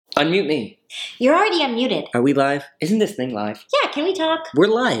Unmute me. You're already unmuted. Are we live? Isn't this thing live? Yeah, can we talk? We're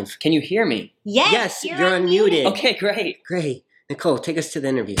live. Can you hear me? Yes, you're unmuted. unmuted. Okay, great. Great. Nicole, take us to the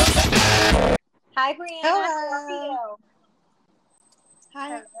interview. Hi, Brianna. Hello. How are you? Hi.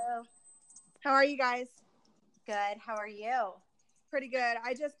 Hello. How are you guys? Good. How are you? Pretty good.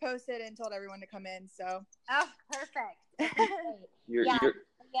 I just posted and told everyone to come in, so. Oh, perfect. Okay, You're, yeah. you're...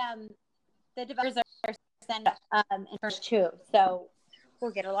 The developers are sent in first too, so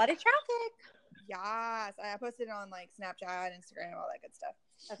we'll get a lot of traffic. Yes, I posted it on like Snapchat, Instagram, all that good stuff.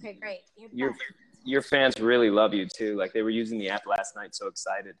 Okay, great. Your fans really love you too. Like they were using the app last night, so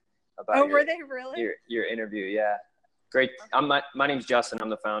excited about were they really? your interview. Yeah, great. My name's Justin. I'm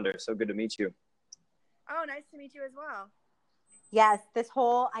the founder. So good to meet you. Oh, nice to meet you as well. Yes, this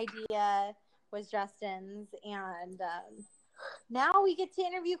whole idea was Justin's, and now we get to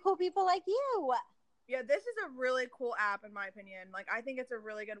interview cool people like you. Yeah, this is a really cool app in my opinion. Like I think it's a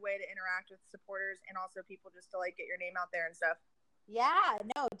really good way to interact with supporters and also people just to like get your name out there and stuff. Yeah,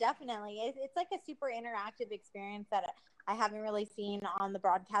 no, definitely. It's like a super interactive experience that I haven't really seen on the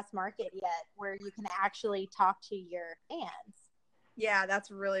broadcast market yet, where you can actually talk to your fans. Yeah,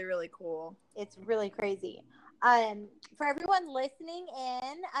 that's really, really cool. It's really crazy. For everyone listening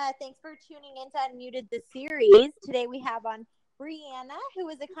in, thanks for tuning in to Unmuted the series. Today we have on Brianna, who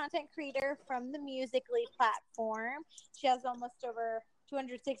is a content creator from the Musical.ly platform. She has almost over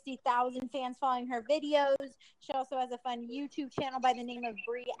 260,000 fans following her videos. She also has a fun YouTube channel by the name of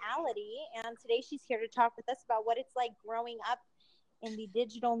Briality. And today she's here to talk with us about what it's like growing up in the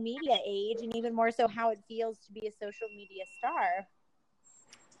digital media age, and even more so how it feels to be a social media star.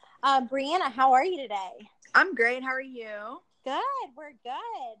 Brianna, how are you today? I'm great. How are you? Good. We're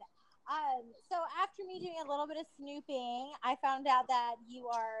good. So after me doing a little bit of snooping, I found out that you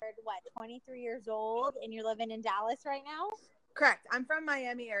are, 23 years old, and you're living in Dallas right now? Correct. I'm from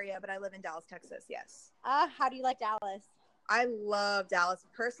Miami area, but I live in Dallas, Texas. Yes. How do you like Dallas? I love Dallas.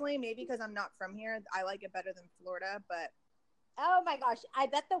 Personally, maybe because I'm not from here, I like it better than Florida, but. Oh my gosh. I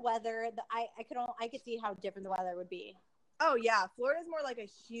bet the weather, I could see how different the weather would be. Oh yeah. Florida's more like a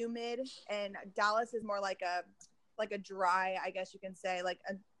humid, and Dallas is more like a dry, I guess you can say,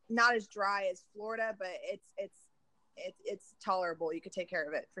 not as dry as Florida, but it's tolerable. You could take care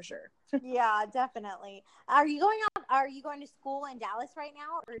of it for sure. Yeah, definitely. Are you going to school in Dallas right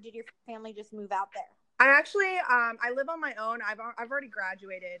now, or did your family just move out there? I actually, I live on my own. I've already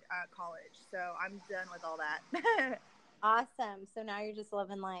graduated college, so I'm done with all that. Awesome. So now you're just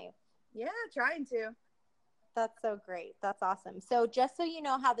living life. Yeah, trying to. That's so great. That's awesome. So just so you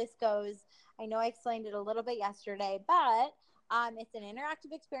know how this goes, I know I explained it a little bit yesterday, but it's an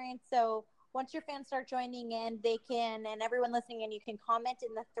interactive experience. So once your fans start joining in, they can, and everyone listening in, you can comment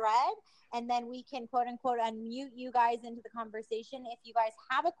in the thread, and then we can quote unquote unmute you guys into the conversation. If you guys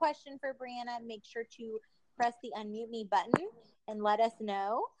have a question for Brianna, make sure to press the unmute me button and let us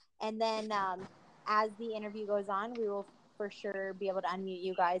know. And then as the interview goes on, we will for sure be able to unmute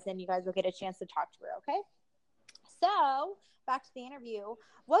you guys, and you guys will get a chance to talk to her. Okay. So back to the interview.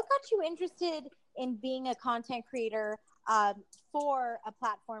 What got you interested in being a content creator for a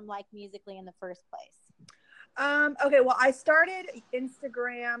platform like Musical.ly in the first place? Okay, well, I started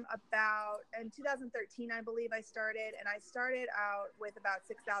Instagram in 2013, I believe I started, and I started out with about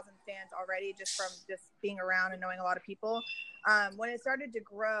 6,000 fans already just from being around and knowing a lot of people. When it started to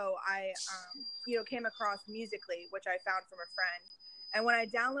grow, I, came across Musical.ly, which I found from a friend. And when I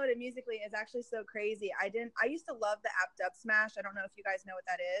downloaded Musical.ly, it's actually so crazy. I used to love the app Dubsmash. I don't know if you guys know what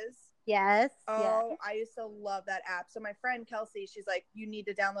that is. Yes. Oh, yes. I used to love that app. So my friend Kelsey, she's like, you need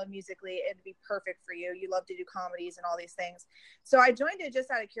to download Musical.ly. It'd be perfect for you. You love to do comedies and all these things. So I joined it just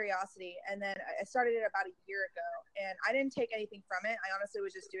out of curiosity. And then I started it about a year ago. And I didn't take anything from it. I honestly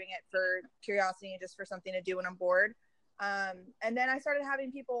was just doing it for curiosity and just for something to do when I'm bored. And then I started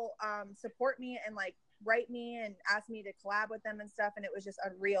having people support me and like write me and ask me to collab with them and stuff, and it was just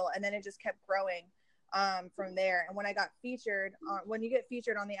unreal. And then it just kept growing from there. And when I got featured, when you get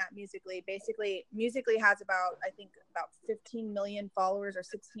featured on the app Musical.ly, basically Musical.ly has about 15 million followers or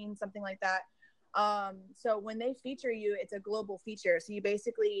 16, something like that. So when they feature you, it's a global feature. So you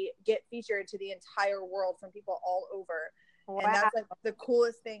basically get featured to the entire world from people all over. Wow. And that's like the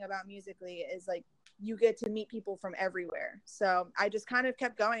coolest thing about Musical.ly is like you get to meet people from everywhere. So I just kind of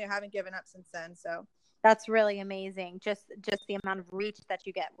kept going. I haven't given up since then. So that's really amazing. Just the amount of reach that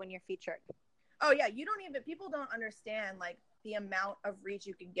you get when you're featured. Oh yeah. People don't understand like the amount of reach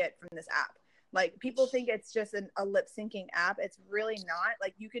you can get from this app. Like people think it's just a lip syncing app. It's really not.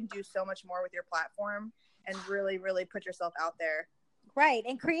 Like you can do so much more with your platform and really, really put yourself out there. Right.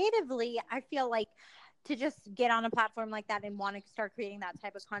 And creatively, I feel like to just get on a platform like that and want to start creating that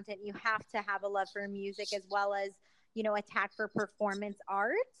type of content, you have to have a love for music as well as, you know, a tact for performance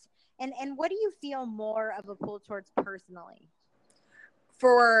art. And what do you feel more of a pull towards personally?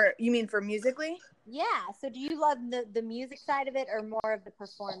 You mean for musically? Yeah. So do you love the music side of it or more of the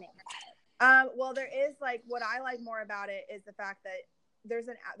performing? Well, there is like what I like more about it is the fact that there's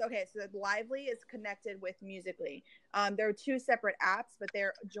an app. Okay, so Lively is connected with Musically. There are two separate apps, but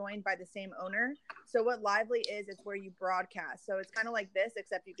they're joined by the same owner. So what Lively is, it's where you broadcast. So it's kind of like this,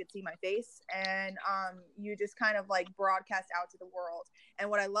 except you could see my face, and you just kind of like broadcast out to the world. And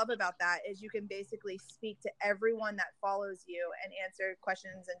what I love about that is you can basically speak to everyone that follows you and answer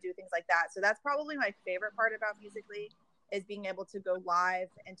questions and do things like that. So that's probably my favorite part about Musically, is being able to go live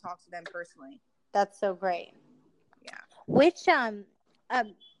and talk to them personally. That's so great. Yeah. Which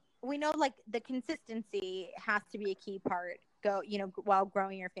we know like the consistency has to be a key part. While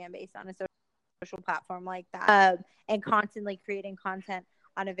growing your fan base on a social platform like that, and constantly creating content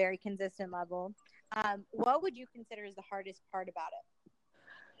on a very consistent level. What would you consider is the hardest part about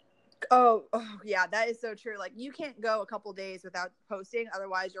it? Oh yeah, that is so true. Like you can't go a couple days without posting,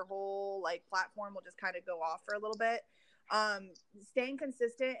 otherwise your whole like platform will just kind of go off for a little bit. Staying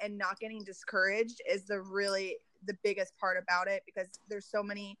consistent and not getting discouraged is the biggest part about it, because there's so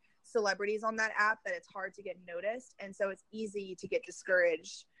many celebrities on that app that it's hard to get noticed, and so it's easy to get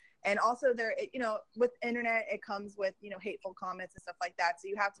discouraged. And also with internet, it comes with hateful comments and stuff like that, so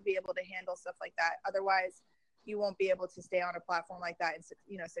you have to be able to handle stuff like that, otherwise you won't be able to stay on a platform like that and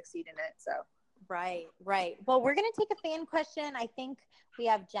succeed in it. So Right. Well, we're going to take a fan question. I think we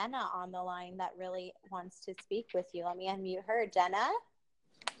have Jenna on the line that really wants to speak with you. Let me unmute her. Jenna?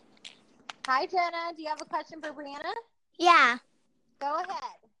 Hi, Jenna. Do you have a question for Brianna? Yeah. Go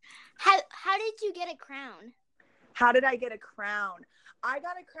ahead. How did you get a crown? how did I get a crown? I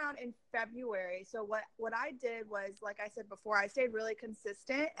got a crown in February. So what I did was, like I said before, I stayed really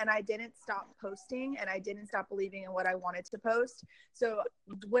consistent and I didn't stop posting and I didn't stop believing in what I wanted to post. So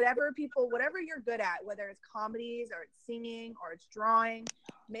whatever you're good at, whether it's comedies or it's singing or it's drawing,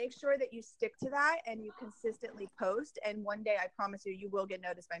 make sure that you stick to that and you consistently post. And one day, I promise you, you will get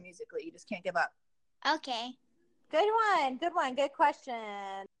noticed by Musically. You just can't give up. Okay. Good one. Good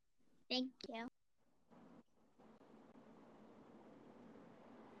question. Thank you.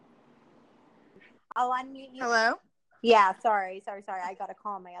 I'll unmute you. Hello? Yeah, sorry. I got a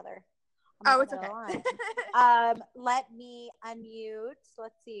call on my other. It's okay. Let me unmute.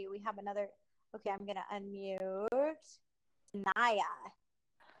 Let's see. We have another. Okay, I'm gonna unmute. Sanaya.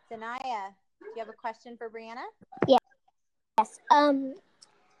 Sanaya, do you have a question for Brianna? Yes. On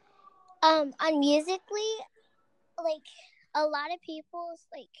Musically, like a lot of people's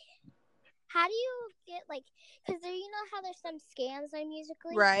like, how do you get like? Because there, how there's some scams on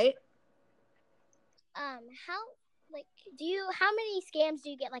Musically, Right. How many scams do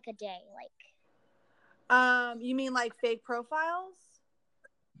you get like a day? Like, You mean like fake profiles?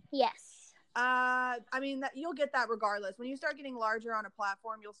 yes. I mean that you'll get that regardless. When you start getting larger on a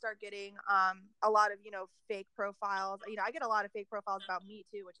platform, you'll start getting a lot of fake profiles. I get a lot of fake profiles about me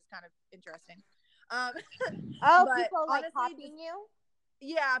too, which is kind of interesting. People like copying you?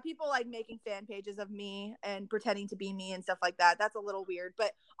 Yeah, people like making fan pages of me and pretending to be me and stuff like that. That's a little weird.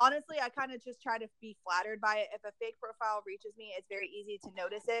 But honestly, I kind of just try to be flattered by it. If a fake profile reaches me, it's very easy to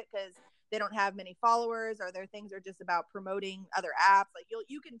notice it because they don't have many followers or their things are just about promoting other apps. Like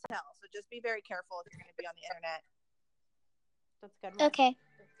you can tell. So just be very careful if you're going to be on the internet. That's a good one. Okay.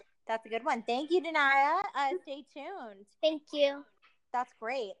 That's a good one. Thank you, Denaya. Stay tuned. Thank you. That's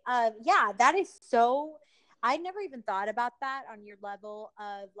great. Yeah, that is so... I never even thought about that on your level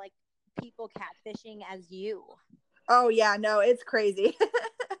of like people catfishing as you. Oh yeah, no, it's crazy.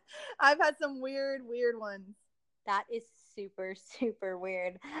 I've had some weird ones. That is super, super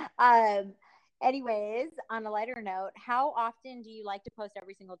weird. Anyways, on a lighter note, how often do you like to post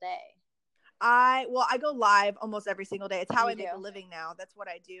every single day? I go live almost every single day. It's how I make do? a living now. That's what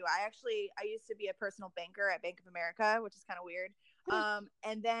I do. I used to be a personal banker at Bank of America, which is kind of weird.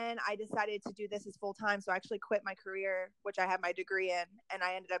 And then I decided to do this as full time. So I actually quit my career, which I have my degree in, and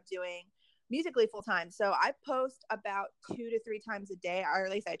I ended up doing Musically full time. So I post about 2 to 3 times a day, or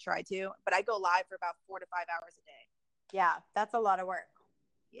at least I try to, but I go live for about 4 to 5 hours a day. Yeah, that's a lot of work.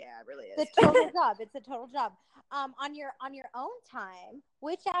 Yeah, it really is. It's a total job. It's a total job. On your own time,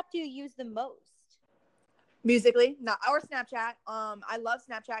 which app do you use the most? Musically, or Snapchat. I love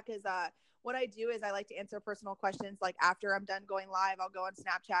Snapchat because what I do is I like to answer personal questions. Like after I'm done going live, I'll go on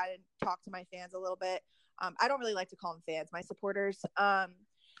Snapchat and talk to my fans a little bit. I don't really like to call them fans, my supporters.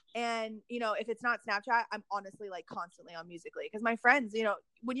 And, if it's not Snapchat, I'm honestly like constantly on Musical.ly because my friends,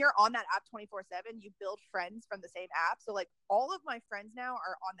 when you're on that app 24/7, you build friends from the same app. So like all of my friends now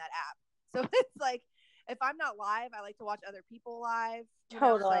are on that app. So it's like, if I'm not live, I like to watch other people live.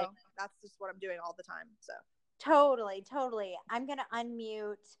 Totally. So that's just what I'm doing all the time. So Totally. I'm going to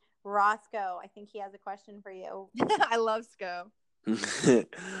unmute Roscoe. I think he has a question for you. I love Sco.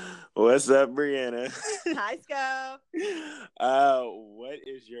 What's up, Brianna? Hi, Sco. What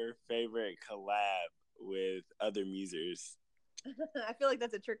is your favorite collab with other musers? I feel like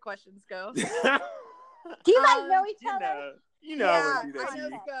that's a trick question, Sco. Do you guys know each other? I would do that I to know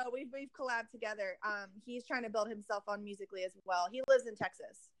you. Sco. We've collabed together. He's trying to build himself on Musical.ly as well. He lives in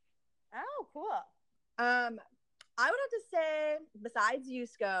Texas. Oh, cool. I would have to say, besides you,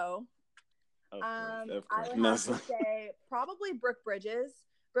 Sco, Of I course. would have to say probably Brooke Bridges.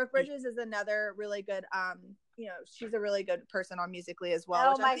 Brooke Bridges is another really good, she's a really good person on Musical.ly as well.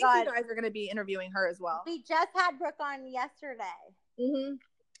 Oh which my I think God. you guys are going to be interviewing her as well. We just had Brooke on yesterday. Mm-hmm.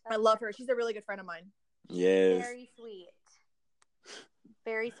 I love her. She's a really good friend of mine. Yes. Very sweet.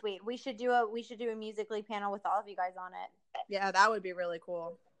 Very sweet. We should do a Musical.ly panel with all of you guys on it. Yeah, that would be really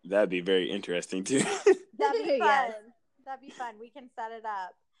cool. That'd be very interesting too. That'd be fun. Yes. That'd be fun. We can set it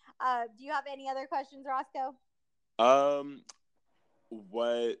up. Do you have any other questions, Roscoe?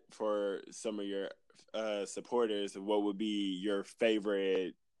 What for some of your supporters? What would be your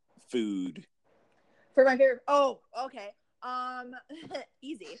favorite food? For my favorite, okay.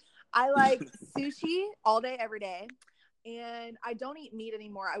 Easy. I like sushi all day, every day. And I don't eat meat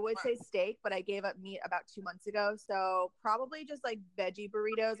anymore. I would say steak, but I gave up meat about 2 months ago. So probably just like veggie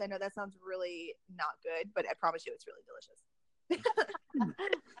burritos. I know that sounds really not good, but I promise you it's really delicious.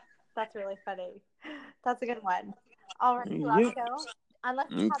 That's really funny. That's a good one. All right, Yeah. Roscoe.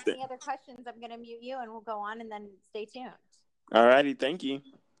 Unless you have any other questions, I'm going to mute you and we'll go on and then stay tuned. Alrighty, thank you.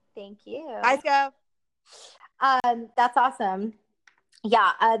 Thank you. Bye, Sco. That's awesome.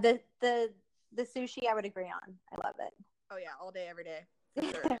 Yeah, the sushi I would agree on. I love it. Oh yeah, all day, every day.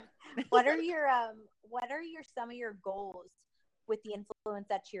 Sure. What are some of your goals with the influence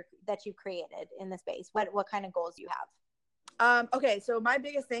that you've created in the space? What kind of goals you have? Okay, so my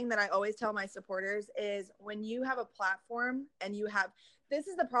biggest thing that I always tell my supporters is when you have a platform and this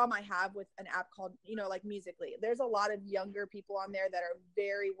is the problem I have with an app called, like Musical.ly. There's a lot of younger people on there that are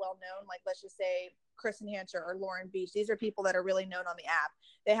very well known. Like, let's just say Kristen Hancher or Lauren Beach. These are people that are really known on the app.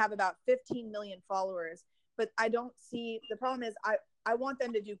 They have about 15 million followers, but I don't see, the problem is I want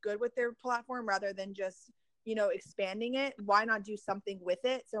them to do good with their platform rather than just, expanding it. Why not do something with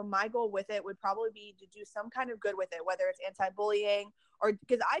it? So my goal with it would probably be to do some kind of good with it, whether it's anti-bullying or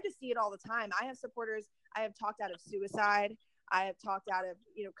because I just see it all the time. I have supporters. I have talked out of suicide. I have talked out of,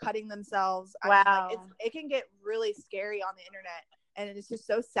 cutting themselves. Wow. It can get really scary on the internet. And it's just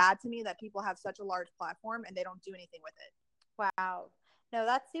so sad to me that people have such a large platform and they don't do anything with it. Wow. No,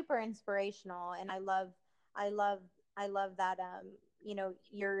 that's super inspirational. And I love that,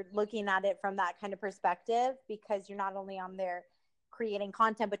 you're looking at it from that kind of perspective because you're not only on there creating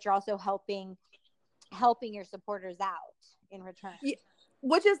content, but you're also helping your supporters out in return. Yeah.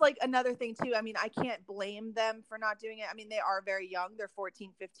 Which is like another thing too. I mean, I can't blame them for not doing it. I mean, they are very young. They're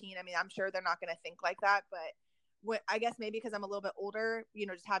 14, 15. I mean, I'm sure they're not going to think like that, but I guess maybe because I'm a little bit older,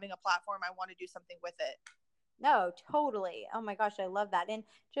 just having a platform, I want to do something with it. No, totally. Oh my gosh, I love that. And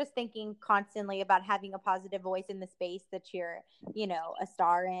just thinking constantly about having a positive voice in the space that you're, a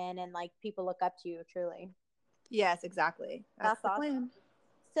star in and like people look up to you truly. Yes, exactly. That's awesome.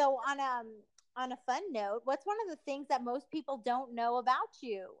 So on a fun note, what's one of the things that most people don't know about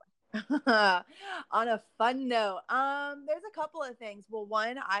you? On a fun note, there's a couple of things. Well,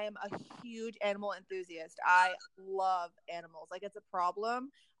 one, I am a huge animal enthusiast. I love animals. Like, it's a problem.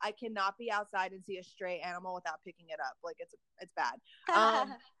 I cannot be outside and see a stray animal without picking it up. Like, it's bad.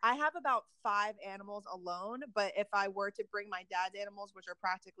 I have about 5 animals alone, but if I were to bring my dad's animals, which are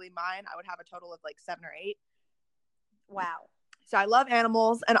practically mine, I would have a total of like 7 or 8. Wow. So I love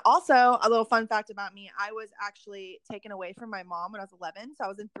animals. And also a little fun fact about me, I was actually taken away from my mom when I was 11. So I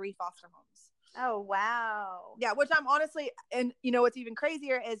was in 3 foster homes. Oh, wow. Yeah, which I'm honestly, and what's even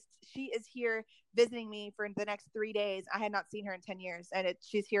crazier is she is here visiting me for the next 3 days. I had not seen her in 10 years and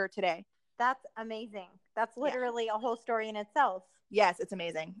she's here today. That's amazing. That's literally a whole story in itself. Yes, it's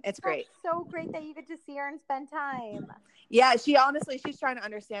amazing. It's great. That's so great that you get to see her and spend time. Yeah, she's trying to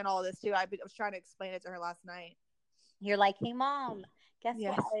understand all of this too. I was trying to explain it to her last night. You're like, hey, Mom, guess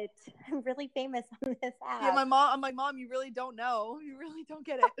what? I'm really famous on this app. Yeah, I'm like, Mom, you really don't know. You really don't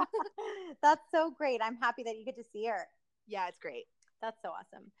get it. That's so great. I'm happy that you get to see her. Yeah, it's great. That's so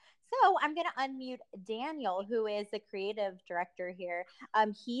awesome. So I'm going to unmute Daniel, who is the creative director here.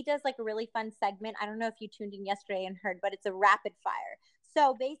 He does like a really fun segment. I don't know if you tuned in yesterday and heard, but it's a rapid fire.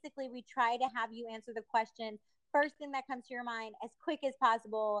 So basically we try to have you answer the question, first thing that comes to your mind, as quick as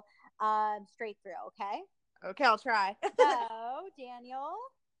possible, straight through. Okay. Okay, I'll try. So Daniel,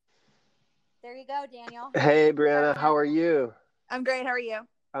 there you go, Daniel. Hey, Brianna, how are you? I'm great. How are you?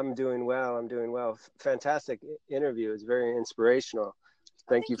 I'm doing well. Fantastic interview. It's very inspirational.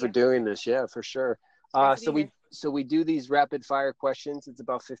 Thank you for doing this. Yeah, for sure. So we do these rapid fire questions. It's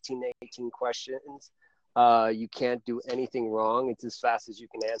about 15 to 18 questions. You can't do anything wrong. It's as fast as you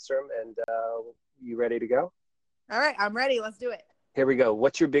can answer them. And you ready to go? All right, I'm ready. Let's do it. Here we go.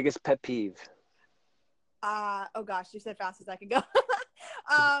 What's your biggest pet peeve? Oh gosh, you said fast as I can go.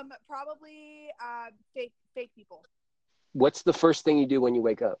 Probably fake people. What's the first thing you do when you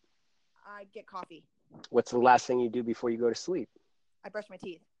wake up? I get coffee. What's the last thing you do before you go to sleep? I brush my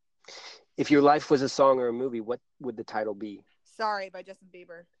teeth. If your life was a song or a movie, what would the title be? Sorry by Justin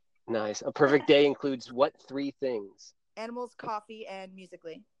Bieber. Nice. A perfect day includes what 3 things? Animals, coffee, and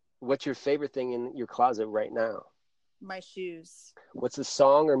Musically. What's your favorite thing in your closet right now? My shoes. What's a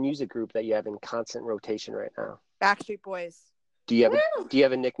song or music group that you have in constant rotation right now? Backstreet Boys. Do you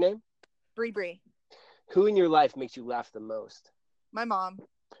have a nickname? Bree. Who in your life makes you laugh the most? My mom.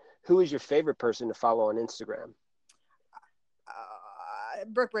 Who is your favorite person to follow on Instagram?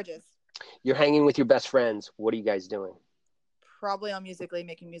 Brooke Bridges. You're hanging with your best friends. What are you guys doing? Probably on Musically,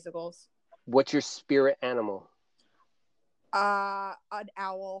 making musicals. What's your spirit animal? An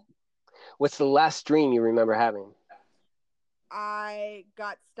owl. What's the last dream you remember having? I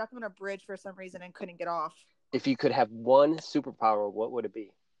got stuck on a bridge for some reason and couldn't get off. If you could have one superpower, what would it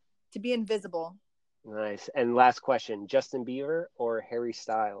be? To be invisible. Nice. And last question, Justin Bieber or Harry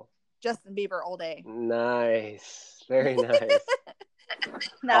Styles? Justin Bieber all day. Nice. Very nice.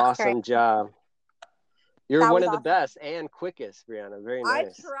 Awesome great. Job. You're one of the best and quickest, Brianna. Very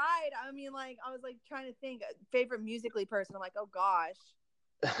nice. I tried. I mean, like, I was like trying to think favorite Musically person. I'm like, oh gosh.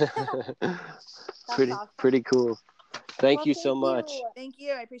 Pretty cool. Thank you so much. Thank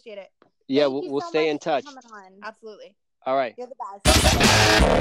you. I appreciate it. Yeah, we'll stay in touch. Absolutely. All right. You're the best.